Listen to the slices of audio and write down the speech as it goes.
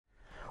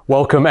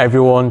Welcome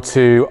everyone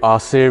to our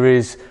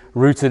series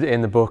rooted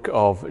in the book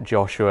of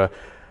Joshua.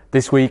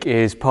 This week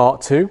is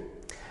part 2,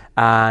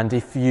 and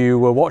if you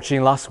were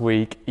watching last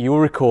week, you will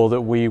recall that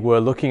we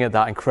were looking at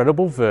that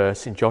incredible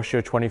verse in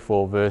Joshua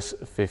 24 verse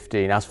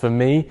 15. As for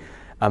me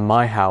and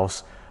my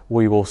house,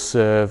 we will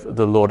serve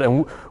the Lord.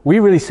 And we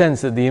really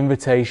sense that the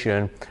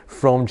invitation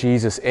from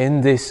Jesus in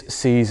this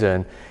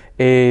season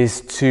is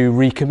to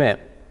recommit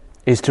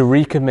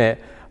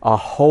our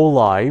whole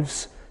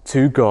lives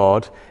to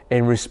God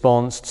in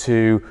response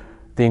to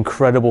the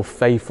incredible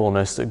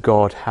faithfulness that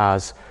God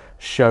has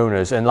shown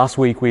us. And last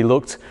week we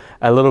looked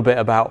a little bit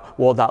about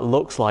what that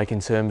looks like in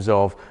terms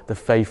of the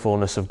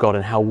faithfulness of God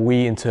and how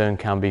we in turn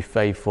can be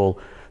faithful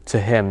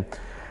to Him.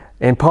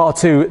 In part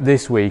 2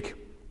 this week,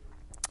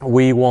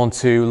 we want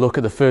to look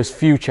at the first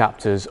few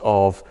chapters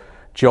of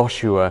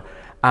Joshua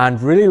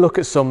and really look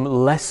at some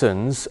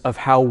lessons of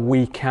how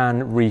we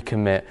can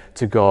recommit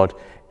to God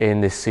in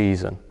this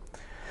season.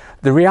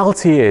 The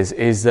reality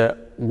is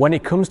that when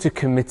it comes to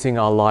committing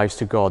our lives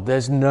to God,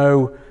 there's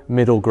no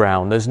middle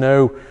ground, there's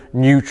no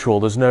neutral,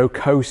 there's no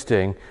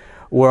coasting.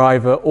 We're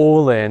either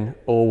all in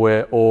or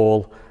we're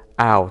all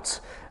out.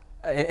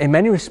 In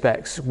many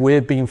respects,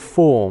 we're being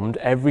formed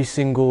every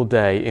single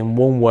day in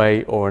one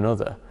way or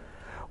another.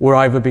 We're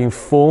either being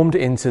formed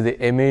into the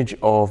image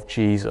of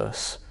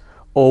Jesus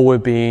or we're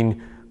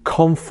being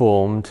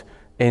conformed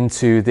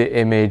into the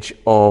image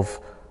of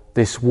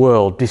this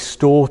world,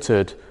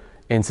 distorted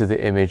into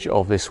the image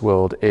of this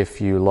world,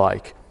 if you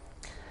like.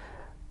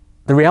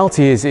 The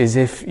reality is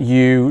if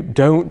you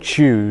don't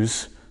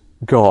choose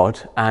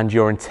God and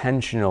you're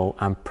intentional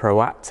and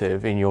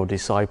proactive in your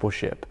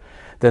discipleship,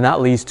 then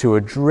that leads to a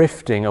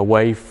drifting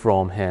away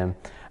from Him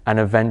and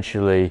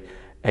eventually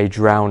a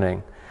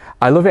drowning.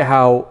 I love it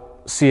how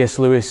C.S.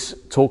 Lewis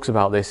talks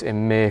about this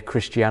in Mere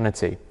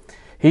Christianity.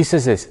 He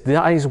says this: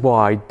 that is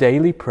why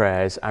daily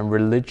prayers and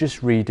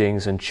religious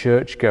readings and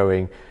church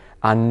going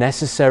are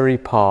necessary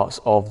parts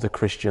of the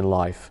Christian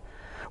life.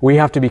 We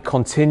have to be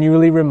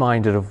continually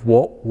reminded of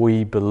what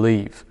we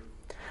believe.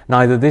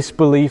 Neither this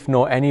belief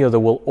nor any other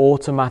will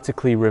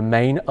automatically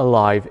remain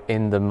alive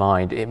in the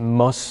mind. It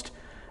must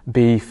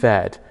be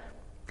fed.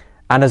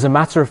 And as a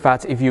matter of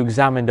fact, if you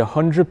examined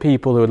 100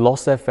 people who had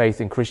lost their faith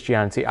in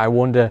Christianity, I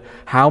wonder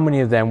how many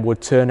of them would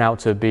turn out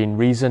to have been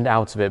reasoned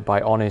out of it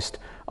by honest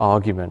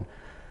argument.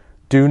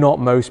 Do not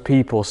most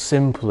people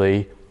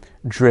simply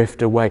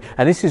drift away?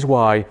 And this is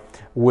why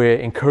we're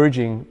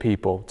encouraging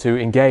people to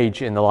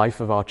engage in the life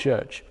of our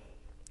church,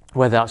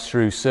 whether that's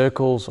through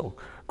circles or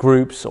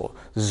groups or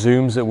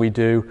Zooms that we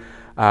do,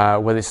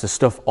 whether it's the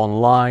stuff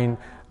online,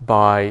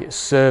 by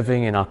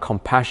serving in our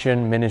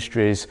compassion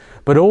ministries,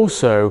 but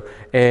also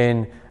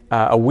in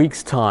a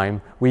week's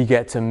time, we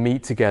get to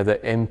meet together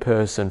in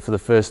person for the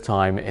first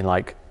time in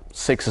like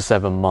 6 or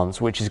 7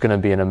 months, which is going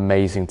to be an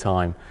amazing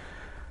time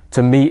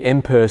to meet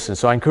in person.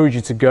 So I encourage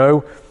you to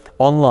go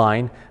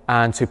online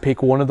and to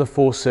pick one of the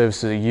 4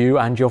 services that you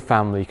and your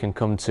family can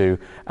come to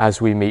as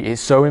we meet.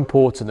 It's so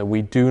important that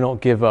we do not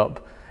give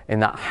up in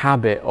that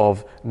habit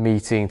of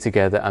meeting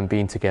together and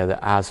being together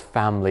as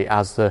family,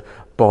 as the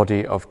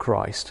body of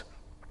Christ.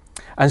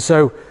 And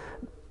so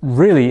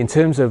really, in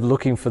terms of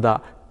looking for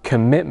that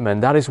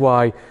commitment, that is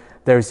why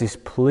there is this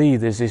plea,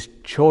 there's this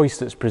choice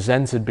that's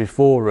presented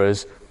before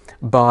us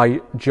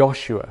by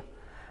Joshua.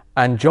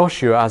 And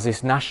Joshua, as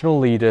this national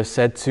leader,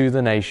 said to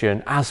the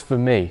nation, "As for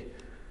me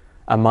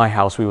and my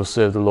house, we will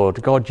serve the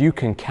Lord." God, you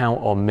can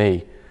count on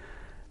me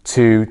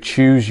to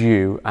choose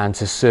you and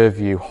to serve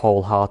you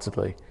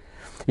wholeheartedly.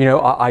 You know,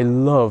 I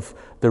love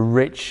the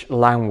rich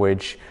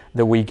language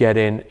that we get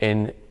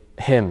in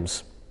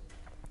hymns.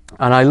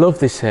 And I love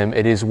this hymn,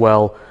 "It Is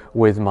Well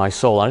With My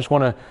Soul." I just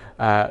want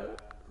to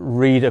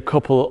read a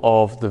couple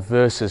of the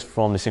verses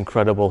from this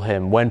incredible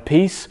hymn. "When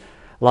peace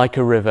like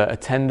a river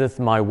attendeth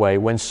my way,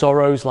 when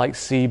sorrows like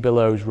sea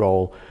billows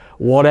roll,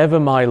 whatever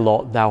my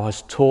lot thou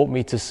hast taught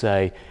me to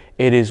say,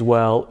 it is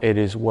well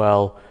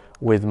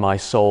with my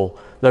soul.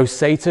 Though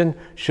Satan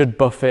should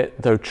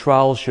buffet, though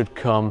trials should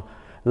come,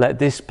 let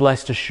this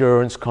blessed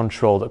assurance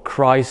control that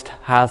Christ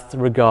hath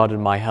regarded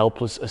my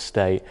helpless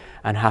estate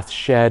and hath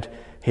shed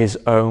his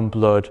own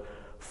blood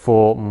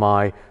for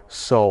my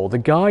soul." The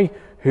guy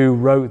who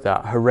wrote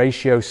that,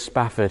 Horatio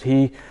Spafford,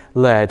 he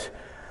led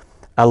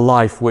a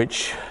life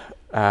which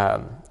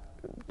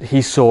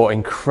he saw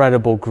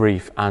incredible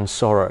grief and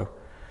sorrow.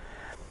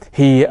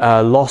 He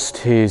lost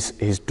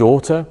his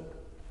daughter.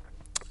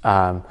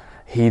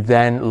 He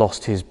then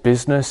lost his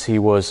business. He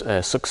was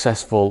a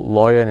successful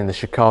lawyer, and in the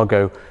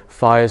Chicago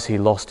fires he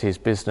lost his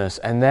business.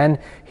 And then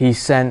he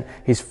sent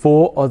his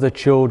 4 other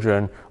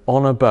children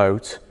on a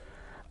boat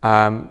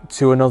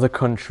to another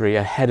country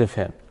ahead of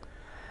him.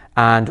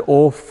 And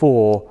all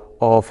 4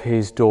 of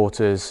his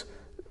daughters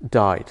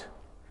died.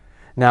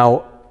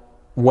 Now,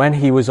 when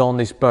he was on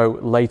this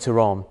boat later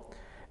on,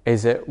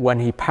 is that when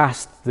he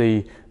passed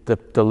the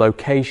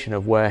location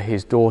of where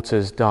his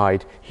daughters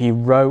died, he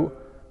wrote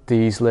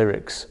these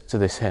lyrics to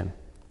this hymn.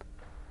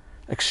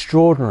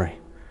 Extraordinary.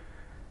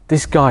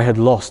 This guy had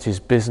lost his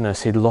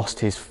business, he'd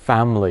lost his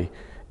family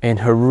in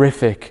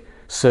horrific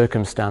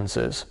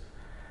circumstances.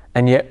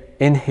 And yet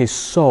in his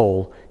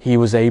soul, he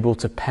was able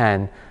to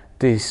pen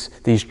these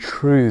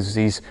truths,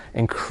 these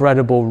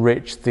incredible,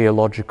 rich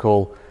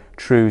theological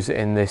truths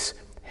in this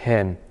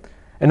hymn.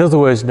 In other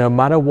words, no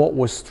matter what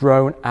was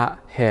thrown at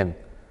him,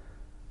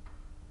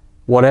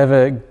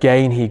 whatever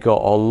gain he got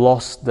or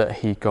loss that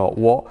he got,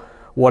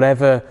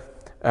 whatever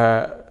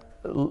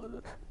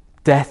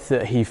death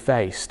that he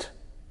faced,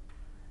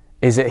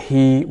 is that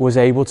he was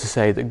able to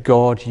say that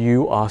God,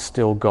 you are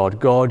still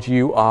God. God,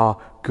 you are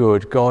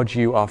good. God,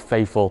 you are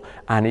faithful.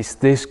 And it's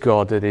this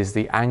God that is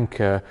the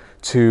anchor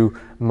to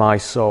my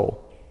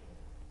soul.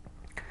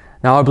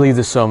 Now, I believe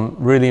there's some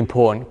really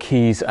important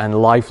keys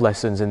and life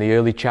lessons in the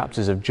early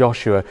chapters of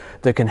Joshua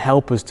that can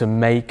help us to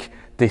make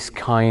this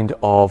kind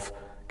of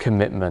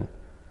commitment.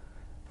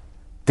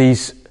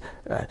 These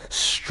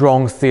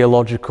strong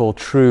theological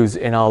truths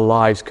in our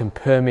lives can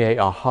permeate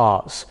our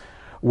hearts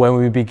when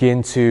we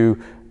begin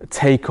to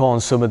take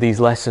on some of these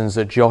lessons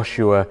that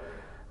Joshua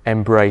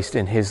embraced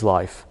in his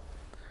life.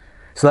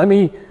 So let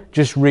me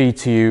just read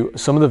to you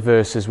some of the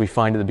verses we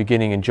find at the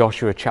beginning in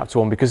Joshua chapter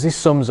 1, because this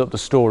sums up the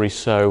story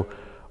so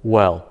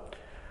well.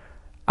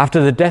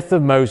 After the death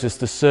of Moses,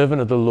 the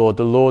servant of the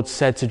Lord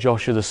said to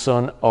Joshua the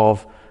son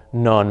of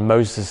Nun,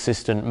 Moses'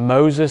 assistant,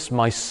 Moses,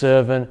 my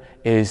servant,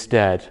 is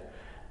dead.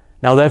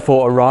 Now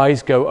therefore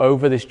arise, go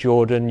over this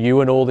Jordan,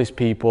 you and all this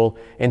people,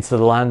 into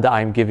the land that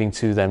I am giving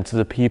to them, to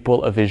the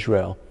people of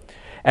Israel.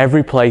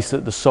 Every place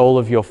that the sole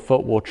of your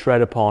foot will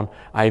tread upon,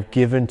 I have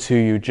given to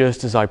you,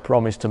 just as I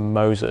promised to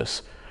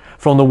Moses.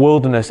 From the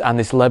wilderness and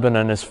this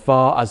Lebanon, as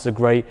far as the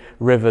great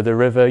river, the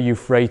river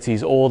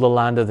Euphrates, all the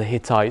land of the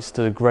Hittites,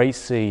 to the great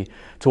sea,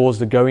 towards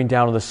the going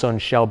down of the sun,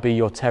 shall be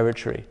your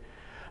territory.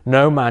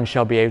 No man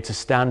shall be able to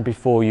stand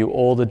before you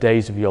all the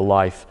days of your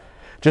life.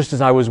 Just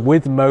as I was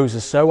with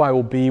Moses, so I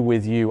will be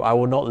with you. I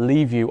will not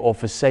leave you or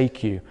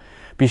forsake you.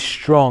 Be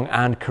strong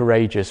and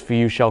courageous, for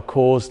you shall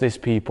cause this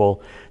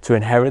people to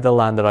inherit the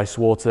land that I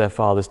swore to their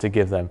fathers to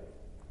give them.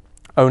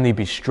 Only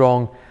be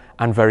strong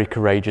and very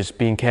courageous,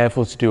 being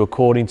careful to do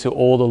according to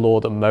all the law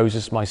that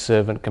Moses my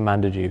servant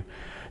commanded you.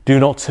 Do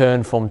not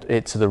turn from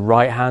it to the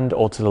right hand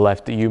or to the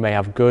left, that you may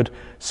have good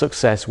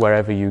success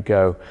wherever you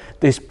go.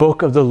 This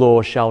book of the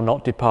law shall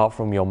not depart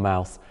from your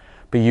mouth,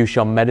 but you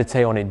shall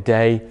meditate on it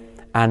day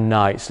and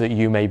night, so that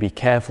you may be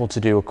careful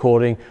to do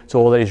according to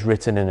all that is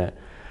written in it.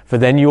 For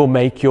then you will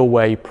make your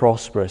way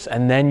prosperous,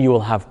 and then you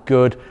will have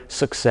good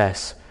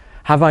success.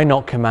 Have I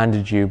not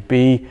commanded you?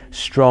 Be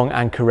strong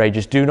and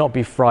courageous. Do not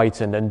be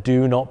frightened and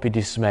do not be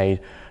dismayed,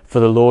 for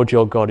the Lord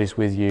your God is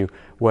with you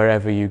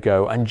wherever you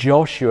go. And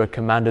Joshua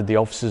commanded the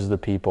officers of the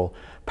people,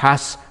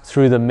 pass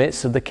through the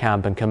midst of the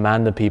camp and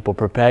command the people,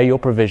 prepare your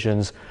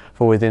provisions,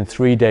 for within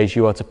 3 days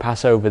you are to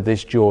pass over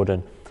this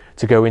Jordan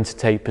to go in to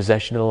take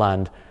possession of the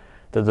land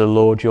that the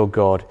Lord your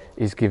God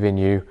is giving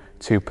you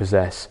to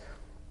possess.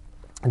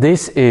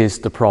 This is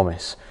the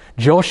promise.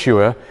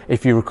 Joshua,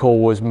 if you recall,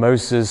 was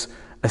Moses'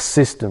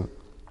 assistant,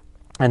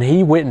 and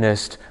he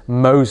witnessed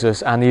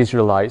Moses and the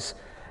Israelites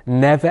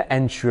never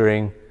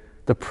entering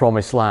the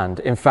promised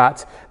land. In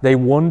fact, they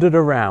wandered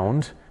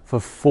around for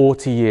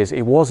 40 years.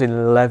 It was an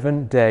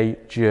 11-day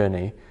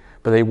journey,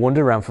 but they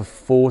wandered around for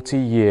 40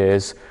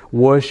 years,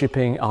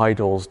 worshipping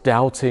idols,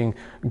 doubting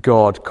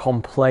God,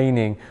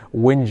 complaining,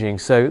 whinging,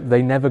 so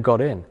they never got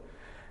in.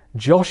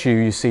 Joshua,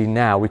 you see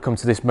now, we come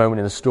to this moment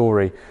in the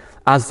story,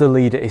 as the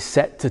leader is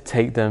set to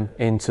take them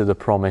into the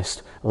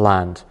promised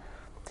land.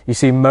 You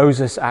see,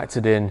 Moses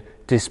acted in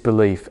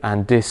disbelief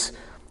and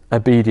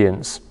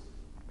disobedience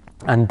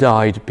and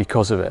died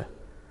because of it.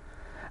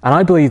 And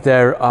I believe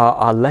there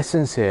are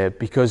lessons here,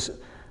 because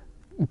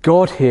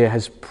God here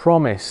has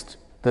promised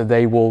that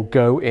they will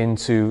go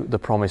into the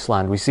promised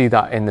land. We see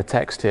that in the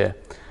text here.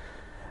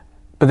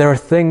 But there are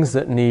things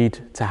that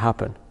need to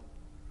happen.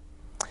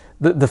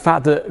 The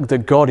fact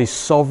that God is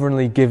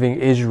sovereignly giving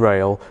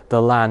Israel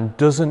the land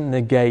doesn't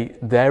negate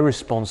their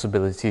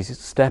responsibility to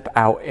step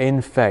out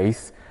in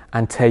faith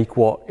and take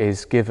what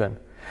is given.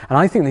 And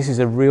I think this is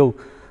a real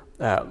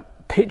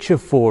picture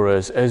for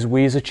us as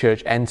we as a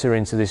church enter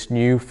into this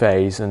new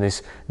phase and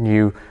this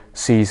new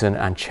season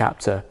and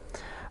chapter.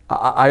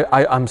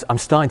 I'm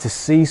starting to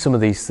see some of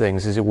these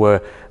things, as it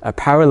were,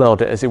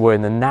 paralleled, as it were,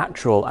 in the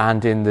natural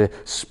and in the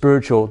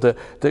spiritual,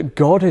 that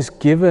God has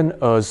given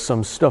us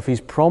some stuff.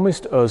 He's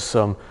promised us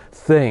some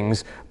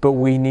things, but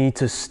we need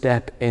to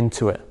step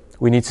into it.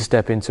 We need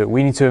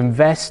to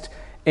invest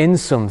in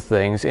some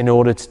things in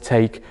order to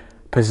take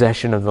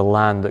possession of the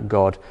land that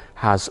God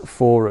has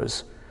for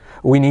us.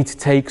 We need to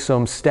take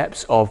some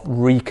steps of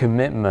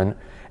recommitment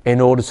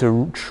in order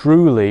to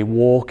truly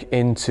walk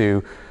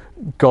into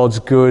God's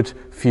good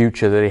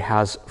future that He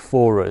has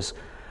for us.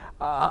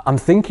 I'm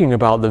thinking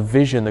about the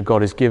vision that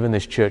God has given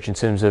this church in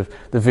terms of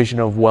the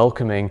vision of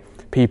welcoming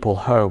people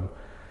home.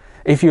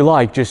 If you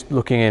like, just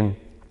looking in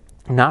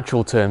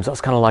natural terms, that's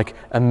kind of like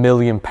 £1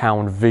 million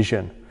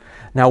vision.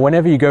 Now,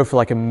 whenever you go for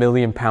like £1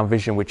 million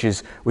vision, which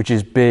is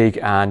big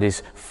and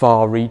is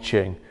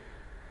far-reaching,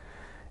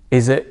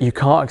 is that you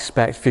can't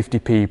expect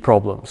 50p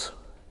problems.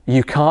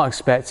 You can't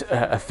expect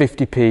a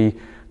 50p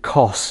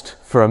cost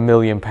for £1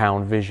 million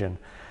vision.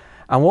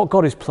 And what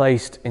God has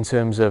placed in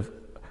terms of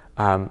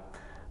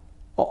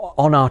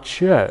on our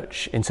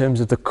church, in terms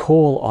of the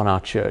call on our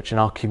church and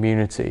our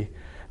community,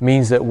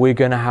 means that we're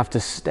going to have to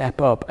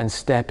step up and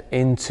step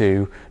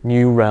into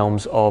new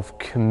realms of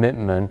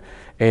commitment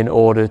in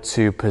order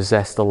to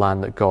possess the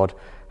land that God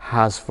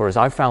has for us.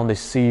 I found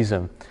this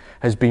season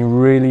has been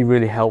really,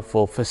 really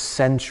helpful for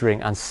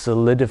centering and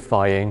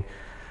solidifying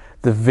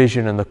the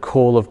vision and the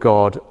call of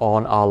God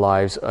on our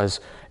lives as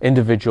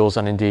individuals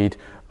and indeed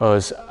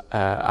us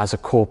as a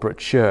corporate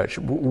church.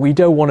 We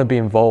don't want to be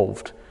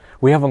involved.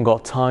 We haven't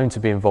got time to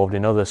be involved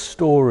in other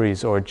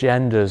stories or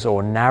agendas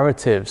or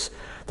narratives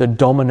that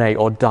dominate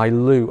or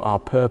dilute our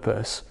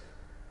purpose.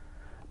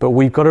 But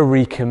we've got to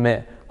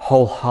recommit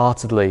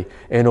wholeheartedly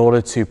in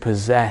order to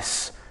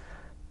possess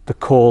the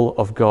call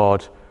of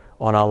God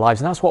on our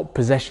lives. And that's what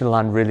possession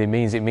land really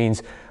means. It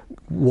means,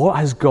 what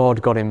has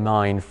God got in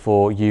mind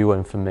for you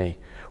and for me?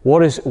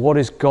 What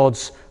is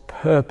God's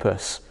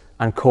purpose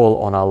and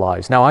call on our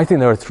lives? Now, I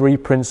think there are 3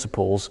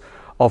 principles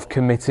of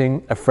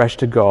committing afresh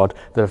to God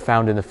that are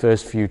found in the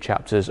first few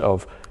chapters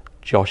of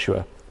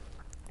Joshua.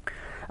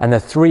 And there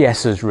are 3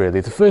 S's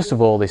really. The first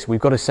of all is we've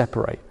got to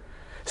separate.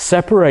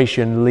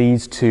 Separation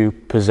leads to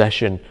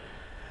possession.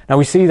 Now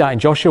we see that in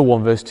Joshua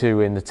 1 verse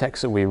 2 in the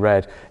text that we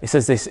read. It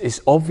says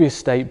this obvious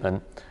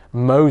statement,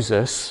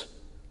 Moses,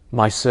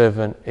 my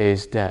servant,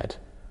 is dead.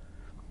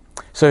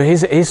 So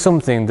here's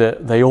something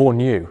that they all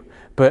knew,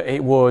 but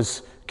it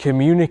was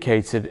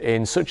communicated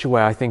in such a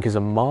way, I think, as a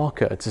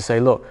marker to say,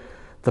 look,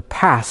 the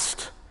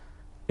past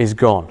is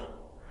gone.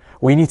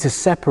 We need to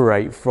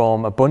separate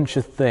from a bunch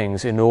of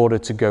things in order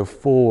to go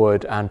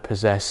forward and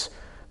possess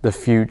the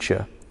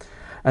future.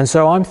 And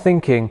so I'm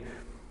thinking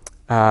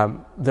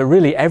that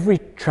really every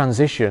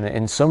transition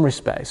in some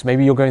respects,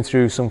 maybe you're going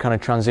through some kind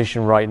of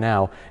transition right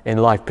now in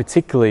life,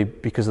 particularly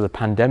because of the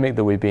pandemic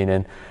that we've been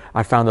in.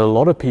 I found that a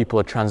lot of people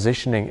are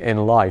transitioning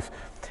in life.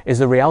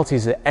 The reality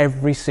is that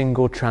every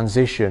single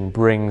transition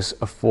brings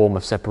a form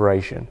of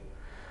separation.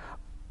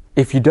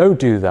 If you don't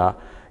do that,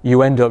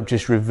 you end up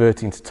just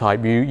reverting to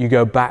type. You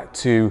go back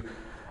to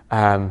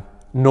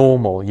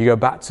normal, you go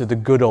back to the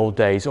good old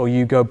days, or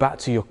you go back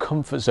to your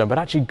comfort zone. But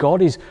actually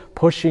God is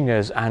pushing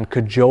us and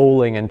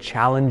cajoling and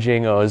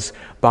challenging us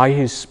by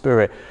His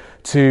Spirit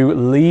to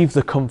leave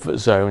the comfort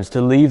zones,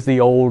 to leave the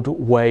old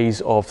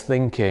ways of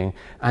thinking,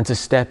 and to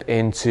step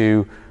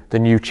into the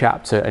new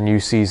chapter, a new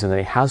season that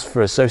He has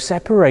for us. So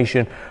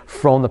separation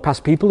from the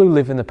past. People who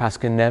live in the past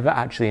can never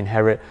actually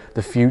inherit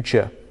the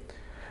future.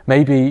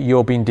 Maybe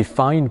you're being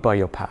defined by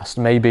your past.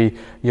 Maybe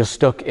you're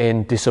stuck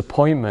in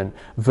disappointment,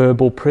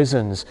 verbal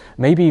prisons,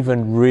 maybe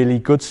even really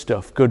good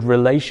stuff, good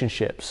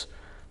relationships,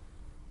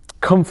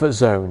 comfort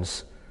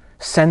zones,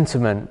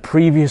 sentiment,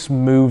 previous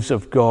moves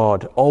of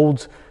God,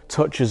 old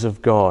touches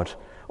of God,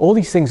 all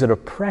these things that are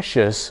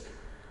precious,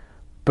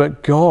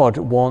 but God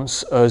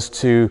wants us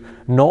to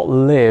not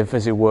live,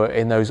 as it were,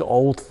 in those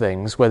old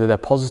things, whether they're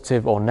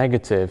positive or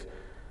negative,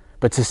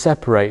 but to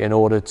separate in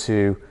order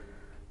to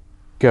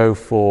go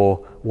for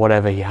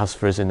whatever He has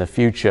for us in the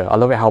future. I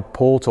love it how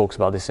Paul talks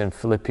about this in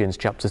Philippians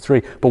chapter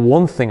 3. But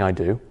one thing I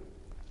do,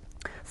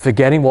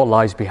 forgetting what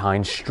lies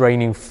behind,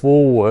 straining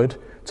forward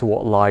to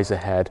what lies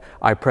ahead,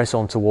 I press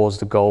on towards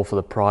the goal for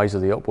the prize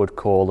of the upward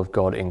call of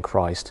God in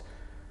Christ.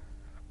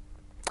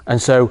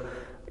 And so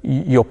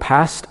your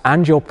past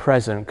and your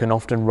present can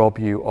often rob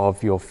you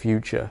of your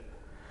future.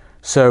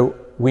 So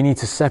we need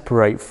to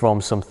separate from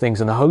some things,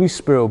 and the Holy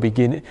Spirit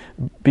will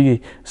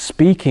be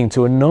speaking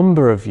to a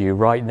number of you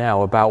right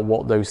now about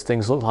what those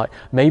things look like.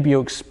 Maybe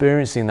you're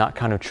experiencing that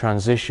kind of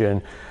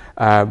transition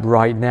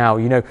right now.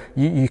 You know,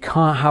 you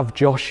can't have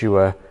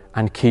Joshua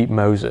and keep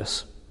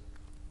Moses.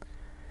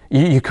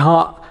 You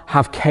can't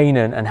have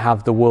Canaan and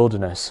have the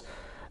wilderness.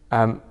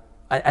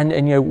 And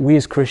you know, we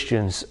as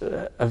Christians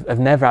have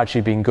never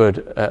actually been good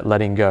at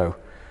letting go.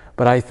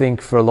 But I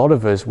think for a lot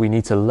of us, we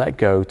need to let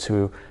go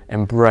to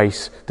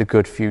embrace the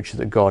good future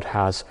that God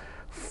has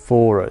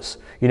for us.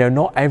 You know,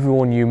 not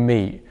everyone you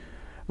meet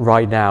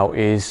right now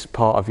is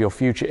part of your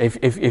future.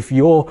 If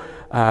you're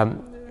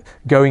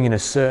going in a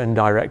certain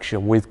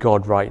direction with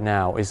God right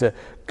now, is that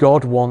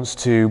God wants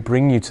to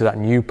bring you to that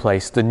new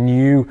place, the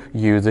new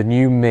you, the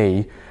new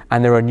me,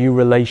 and there are new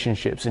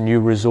relationships and new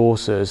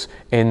resources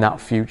in that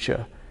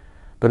future.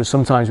 But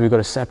sometimes we've got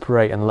to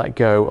separate and let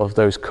go of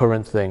those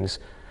current things.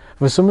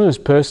 For some of us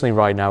personally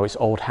right now, it's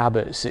old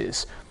habits,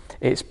 it's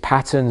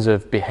patterns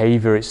of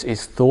behavior,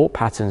 it's thought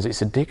patterns,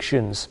 it's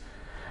addictions.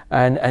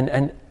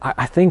 And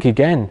I think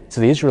again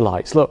to the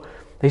Israelites, look,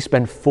 they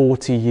spent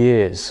 40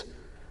 years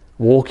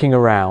walking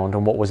around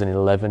on what was an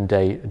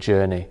 11-day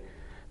journey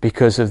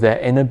because of their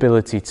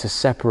inability to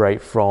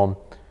separate from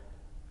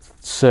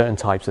certain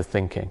types of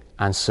thinking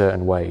and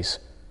certain ways.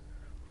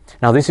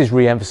 Now this is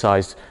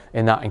re-emphasized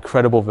in that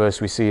incredible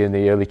verse we see in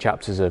the early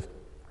chapters of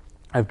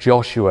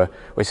Joshua,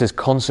 where it says,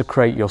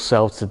 consecrate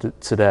yourselves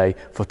today,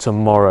 for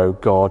tomorrow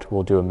God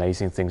will do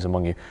amazing things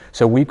among you.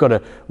 So we've got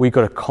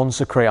to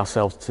consecrate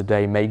ourselves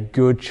today, make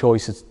good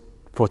choices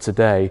for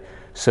today,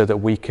 so that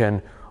we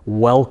can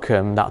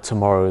welcome that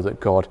tomorrow that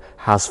God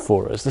has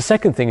for us. The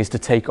second thing is to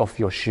take off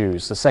your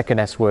shoes. The second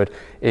S word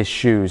is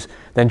shoes.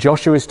 Then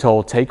Joshua is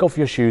told, take off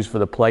your shoes, for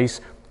the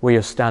place where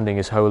you're standing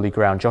is holy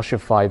ground. Joshua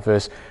 5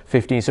 verse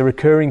 15. It's a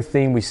recurring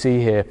theme we see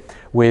here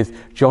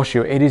with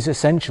Joshua. It is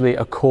essentially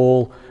a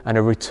call and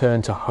a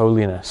return to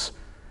holiness,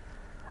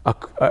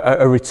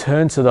 a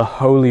return to the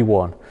Holy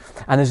One.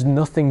 And there's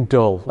nothing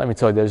dull, let me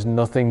tell you, there's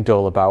nothing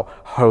dull about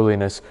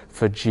holiness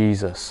for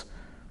Jesus.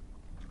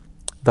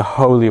 The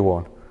Holy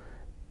One.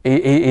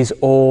 It is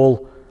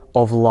all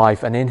of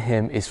life, and in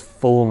him is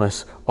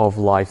fullness of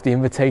life. The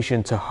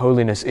invitation to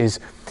holiness is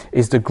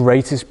the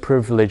greatest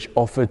privilege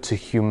offered to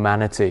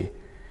humanity.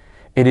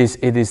 It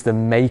is the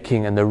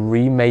making and the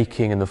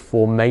remaking and the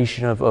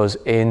formation of us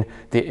in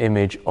the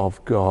image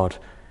of God.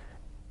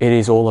 It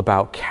is all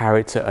about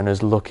character and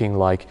us looking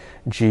like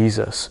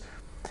Jesus.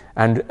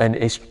 And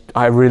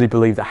I really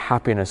believe that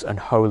happiness and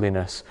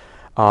holiness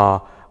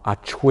are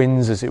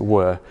twins, as it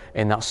were,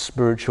 in that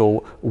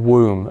spiritual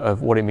womb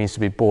of what it means to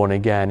be born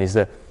again. Is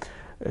that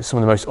some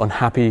of the most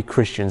unhappy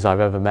Christians I've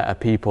ever met are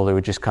people who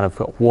are just kind of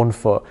got one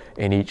foot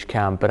in each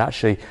camp. But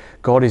actually,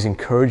 God is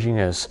encouraging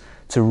us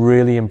to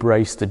really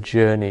embrace the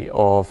journey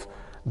of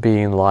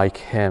being like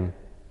him.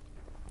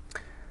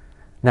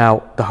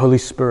 Now, the Holy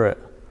Spirit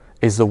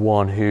is the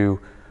one who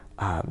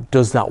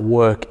does that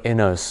work in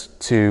us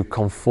to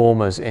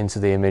conform us into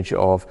the image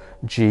of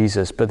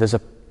Jesus. But there's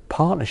a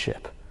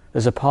partnership.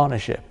 There's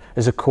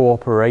a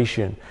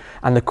cooperation.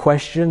 And the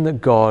question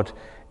that God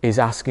is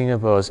asking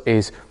of us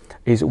is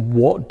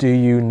what do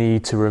you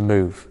need to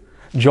remove?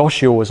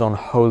 Joshua was on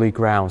holy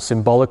ground.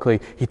 Symbolically,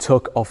 he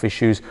took off his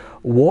shoes.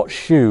 What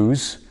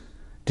shoes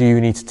do you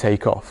need to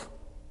take off?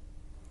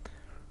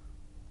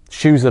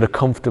 Shoes that are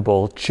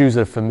comfortable, shoes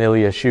that are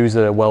familiar, shoes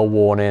that are well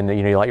worn in,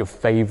 like your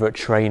favorite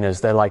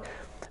trainers. They're like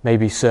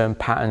maybe certain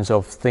patterns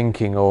of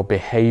thinking or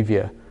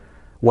behavior,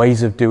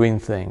 ways of doing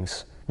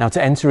things. Now,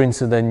 to enter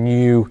into the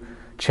new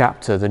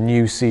chapter, the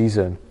new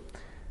season,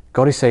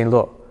 God is saying,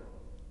 look,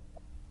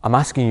 I'm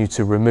asking you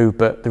to remove,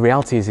 but the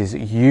reality is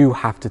you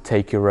have to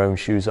take your own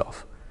shoes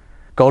off.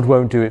 God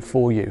won't do it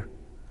for you.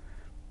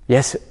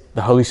 Yes,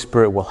 the Holy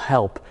Spirit will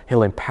help.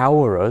 He'll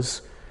empower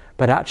us,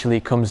 but actually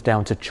it comes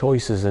down to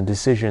choices and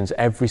decisions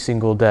every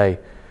single day.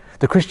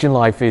 The Christian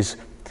life is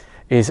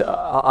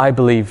I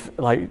believe,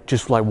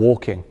 just like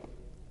walking.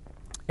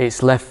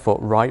 It's left foot,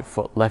 right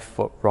foot, left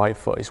foot, right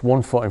foot. It's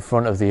one foot in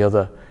front of the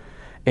other.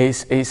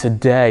 It's a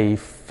day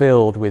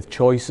filled with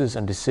choices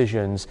and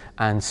decisions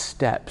and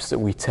steps that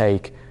we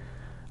take,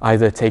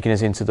 either taking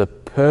us into the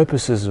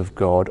purposes of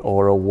God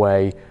or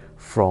away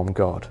from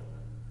God.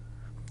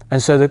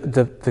 And so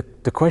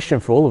the question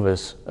for all of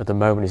us at the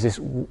moment is this: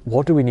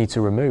 what do we need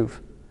to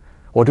remove?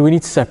 What do we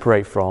need to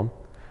separate from?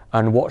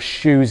 And what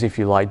shoes, if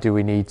you like, do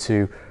we need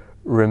to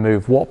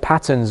remove? What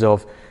patterns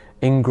of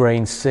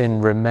ingrained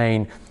sin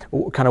remain?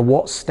 Kind of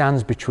what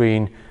stands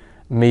between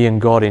me and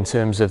God in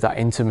terms of that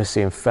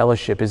intimacy and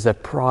fellowship? Is there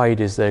pride?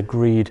 Is there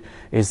greed?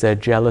 Is there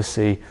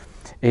jealousy?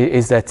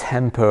 Is there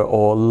temper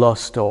or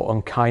lust or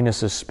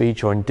unkindness of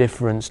speech or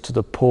indifference to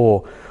the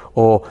poor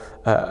or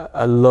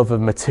a love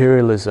of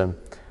materialism?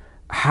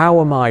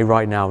 How am I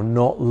right now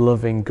not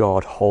loving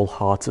God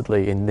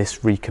wholeheartedly in this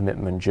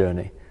recommitment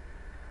journey?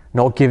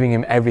 Not giving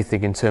him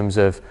everything in terms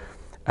of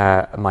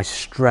my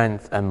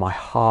strength and my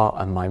heart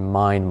and my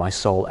mind, my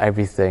soul,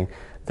 everything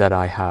that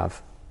I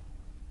have.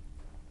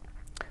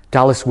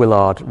 Dallas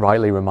Willard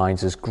rightly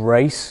reminds us,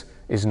 grace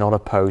is not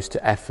opposed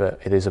to effort,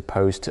 it is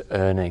opposed to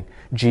earning.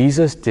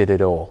 Jesus did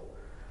it all.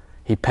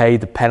 He paid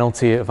the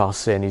penalty of our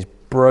sin. He's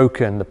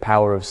broken the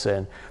power of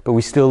sin, but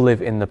we still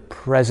live in the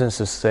presence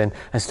of sin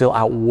and still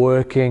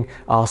outworking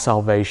our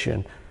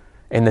salvation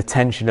in the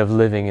tension of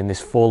living in this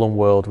fallen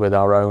world with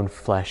our own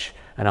flesh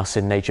and our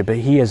sin nature. But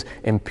he has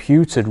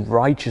imputed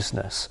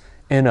righteousness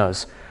in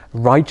us.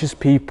 Righteous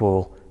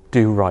people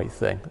do right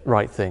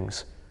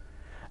things.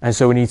 And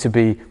so we need to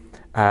be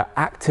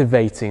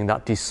activating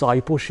that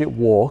discipleship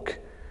walk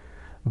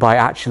by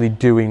actually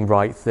doing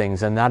right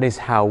things. And that is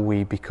how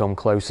we become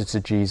closer to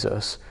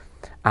Jesus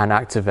and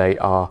activate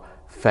our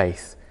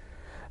faith.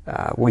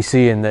 We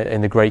see in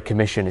the Great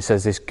Commission, it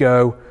says this: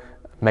 go,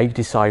 make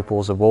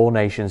disciples of all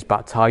nations,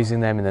 baptizing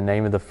them in the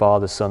name of the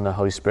Father, Son, and the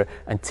Holy Spirit,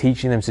 and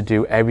teaching them to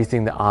do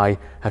everything that I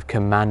have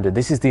commanded.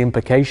 This is the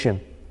implication.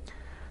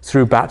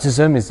 Through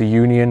baptism is the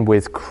union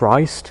with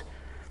Christ,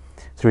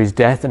 through his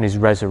death and his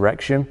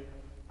resurrection.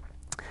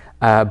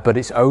 But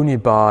it's only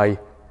by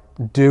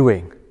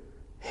doing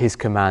his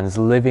commands,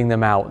 living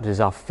them out, does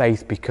our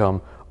faith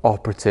become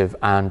operative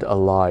and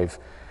alive.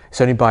 It's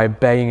only by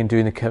obeying and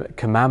doing the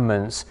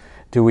commandments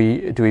do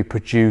we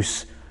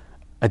produce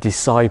a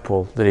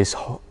disciple that is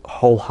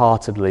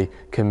wholeheartedly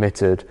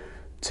committed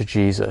to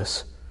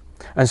Jesus.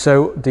 And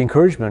so the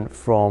encouragement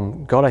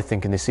from God, I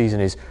think, in this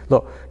season is,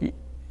 look,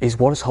 is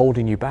what is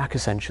holding you back,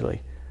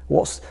 essentially.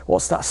 What's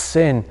that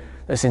sin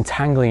that's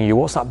entangling you?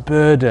 What's that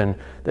burden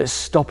that's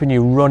stopping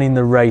you running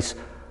the race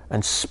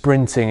and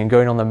sprinting and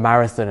going on the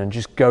marathon and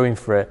just going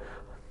for it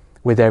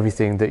with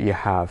everything that you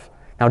have?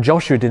 Now,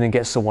 Joshua didn't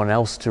get someone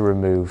else to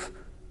remove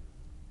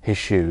his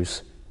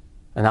shoes.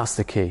 And that's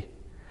the key.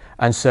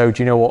 And so,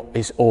 do you know what?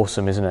 It's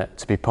awesome, isn't it,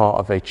 to be part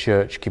of a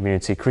church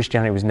community.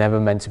 Christianity was never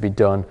meant to be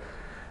done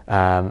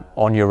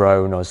on your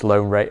own or as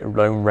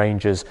lone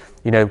rangers.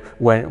 You know,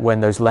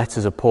 when those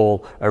letters of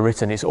Paul are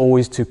written, it's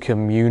always to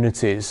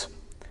communities.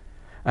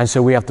 And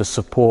so we have the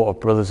support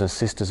of brothers and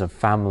sisters and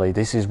family.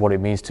 This is what it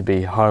means to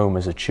be home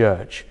as a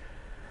church.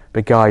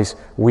 But guys,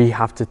 we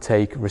have to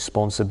take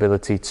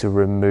responsibility to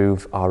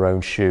remove our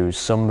own shoes.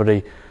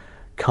 Somebody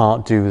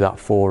can't do that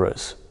for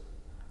us.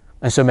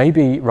 And so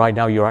maybe right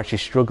now you're actually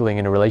struggling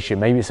in a relationship.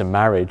 Maybe it's a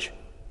marriage.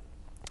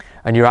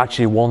 And you're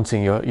actually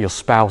wanting your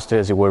spouse to,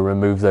 as it were,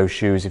 remove those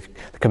shoes. If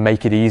they can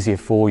make it easier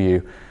for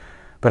you.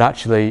 But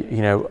actually,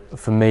 you know,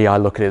 for me, I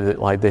look at it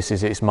like this: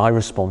 it's my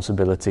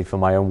responsibility for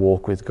my own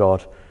walk with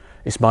God.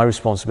 It's my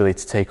responsibility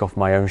to take off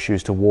my own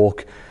shoes, to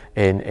walk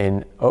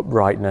in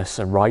uprightness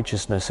and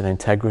righteousness and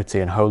integrity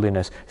and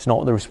holiness. It's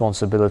not the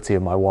responsibility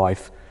of my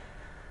wife.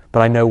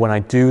 But I know when I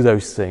do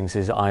those things,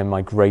 I'm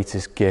my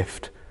greatest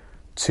gift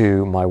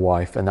to my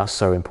wife, and that's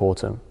so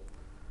important.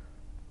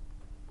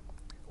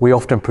 We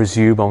often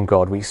presume on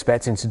God. We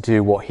expect him to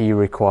do what he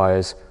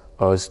requires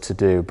us to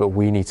do, but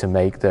we need to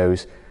make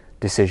those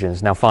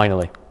decisions. Now,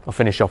 finally, I'll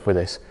finish off with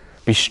this.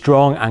 Be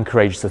strong and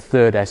courageous. The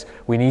third S,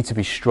 we need to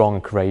be strong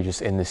and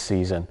courageous in this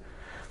season.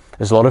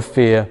 There's a lot of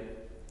fear,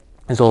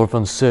 there's a lot of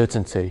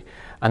uncertainty,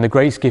 and the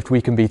greatest gift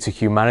we can be to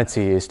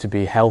humanity is to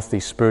be healthy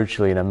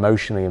spiritually and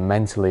emotionally and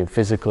mentally and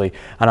physically.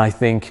 And I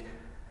think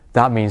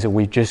that means that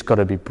we've just got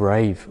to be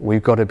brave.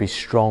 We've got to be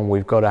strong.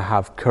 We've got to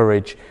have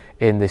courage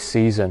in this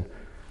season.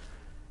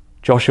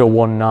 Joshua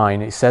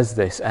 1:9, it says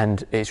this,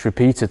 and it's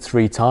repeated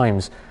 3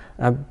 times.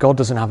 God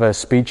doesn't have a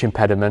speech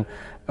impediment.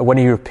 When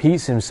he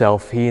repeats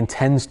himself, he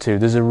intends to.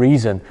 There's a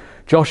reason.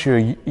 Joshua,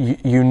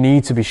 you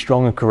need to be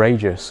strong and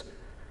courageous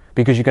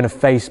because you're going to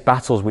face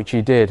battles, which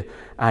you did,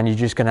 and you're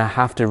just going to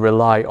have to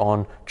rely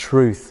on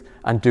truth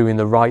and doing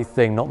the right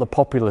thing, not the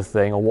popular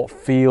thing or what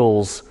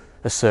feels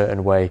a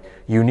certain way.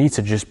 You need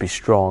to just be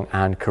strong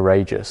and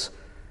courageous.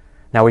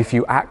 Now, if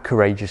you act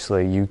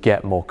courageously, you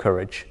get more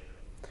courage.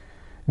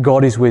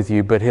 God is with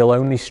you, but he'll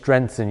only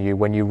strengthen you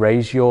when you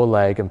raise your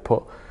leg and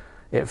put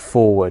it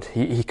forward.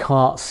 He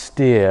can't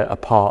steer a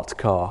parked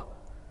car.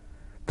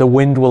 The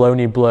wind will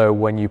only blow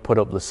when you put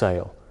up the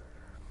sail.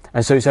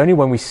 And so it's only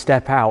when we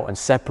step out and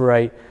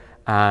separate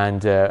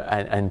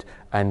and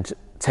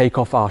take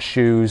off our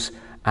shoes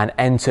and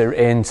enter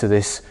into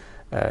this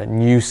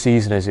new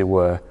season, as it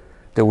were,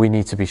 that we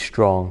need to be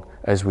strong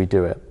as we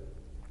do it.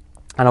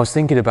 And I was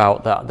thinking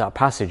about that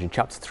passage in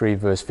chapter 3,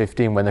 verse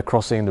 15, when they're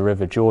crossing the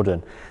River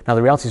Jordan. Now,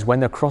 the reality is when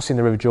they're crossing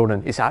the River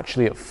Jordan, it's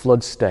actually at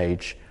flood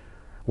stage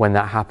when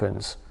that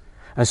happens.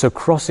 And so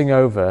crossing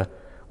over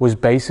was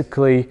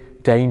basically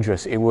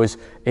dangerous. It was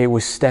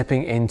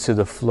stepping into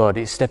the flood.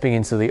 It's stepping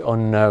into the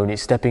unknown.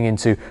 It's stepping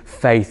into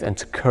faith and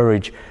to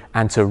courage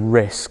and to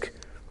risk.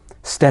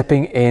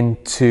 Stepping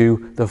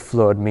into the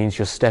flood means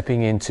you're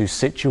stepping into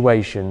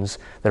situations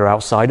that are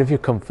outside of your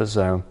comfort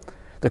zone,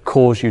 that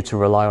cause you to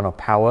rely on a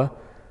power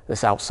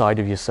that's outside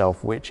of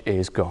yourself, which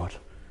is God.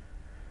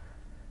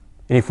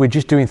 And if we're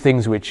just doing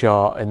things which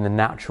are in the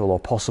natural or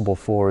possible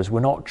for us, we're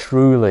not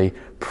truly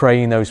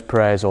praying those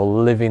prayers or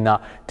living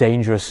that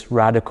dangerous,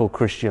 radical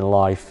Christian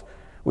life,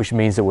 which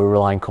means that we're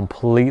relying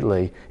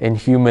completely in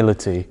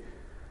humility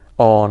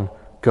on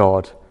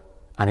God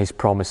and his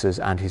promises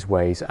and his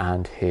ways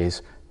and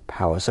his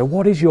power. So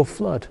what is your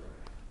flood?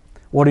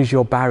 What is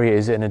your barrier?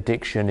 Is it an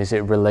addiction? Is it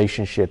a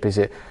relationship? Is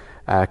it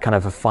kind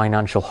of a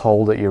financial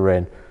hole that you're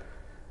in?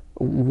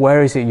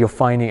 Where is it you're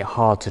finding it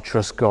hard to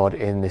trust God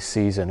in this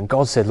season? And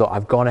God said, look,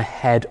 I've gone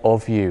ahead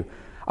of you.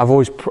 I've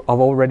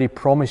already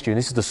promised you. And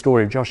this is the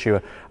story of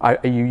Joshua.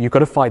 You've got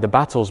to fight the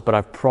battles, but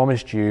I've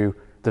promised you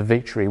the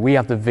victory. We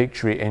have the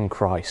victory in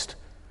Christ.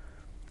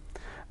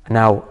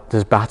 Now,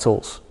 there's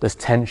battles, there's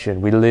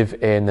tension. We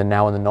live in the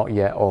now and the not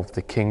yet of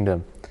the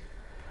kingdom.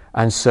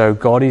 And so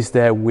God is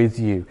there with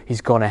you.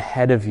 He's gone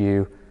ahead of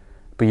you,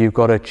 but you've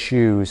got to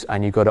choose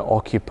and you've got to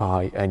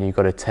occupy and you've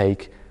got to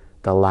take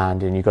the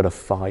land, and you've got to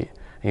fight.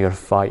 And you've got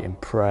to fight in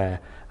prayer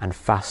and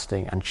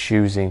fasting and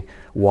choosing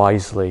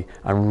wisely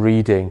and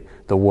reading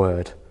the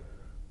word.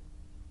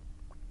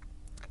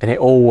 And it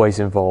always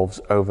involves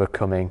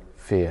overcoming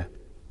fear.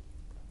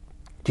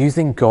 Do you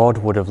think God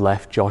would have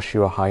left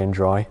Joshua high and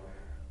dry?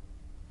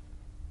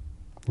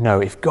 No,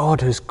 if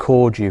God has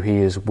called you, he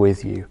is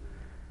with you.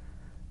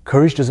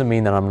 Courage doesn't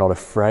mean that I'm not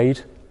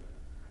afraid,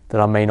 that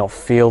I may not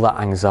feel that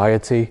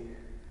anxiety.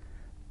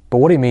 But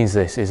what it means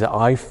is that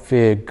I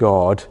fear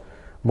God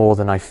more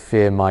than I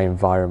fear my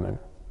environment.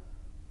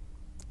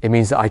 It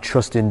means that I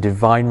trust in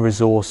divine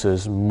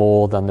resources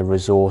more than the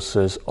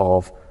resources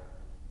of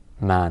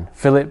man.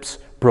 Phillips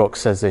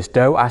Brooks says this: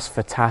 don't ask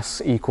for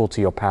tasks equal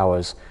to your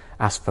powers,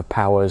 ask for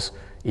powers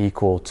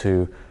equal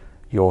to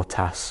your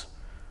tasks.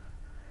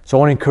 So I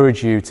want to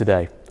encourage you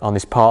today on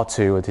this part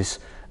 2 of this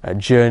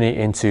journey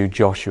into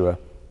Joshua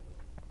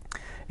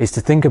is to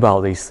think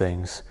about these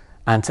things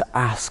and to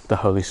ask the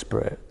Holy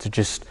Spirit to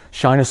just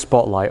shine a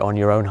spotlight on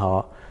your own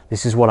heart.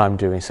 This is what I'm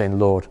doing, saying,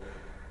 Lord,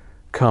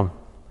 come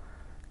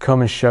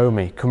Come and show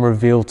me, come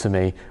reveal to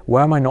me,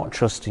 where am I not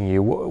trusting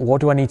you? What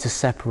do I need to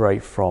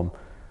separate from?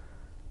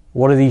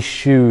 What are these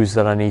shoes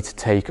that I need to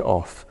take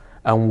off?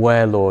 And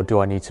where, Lord, do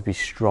I need to be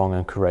strong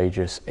and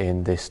courageous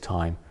in this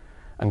time?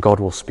 And God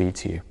will speak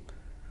to you.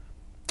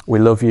 We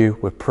love you,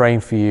 we're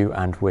praying for you,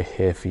 and we're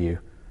here for you.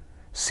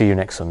 See you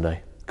next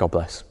Sunday. God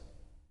bless.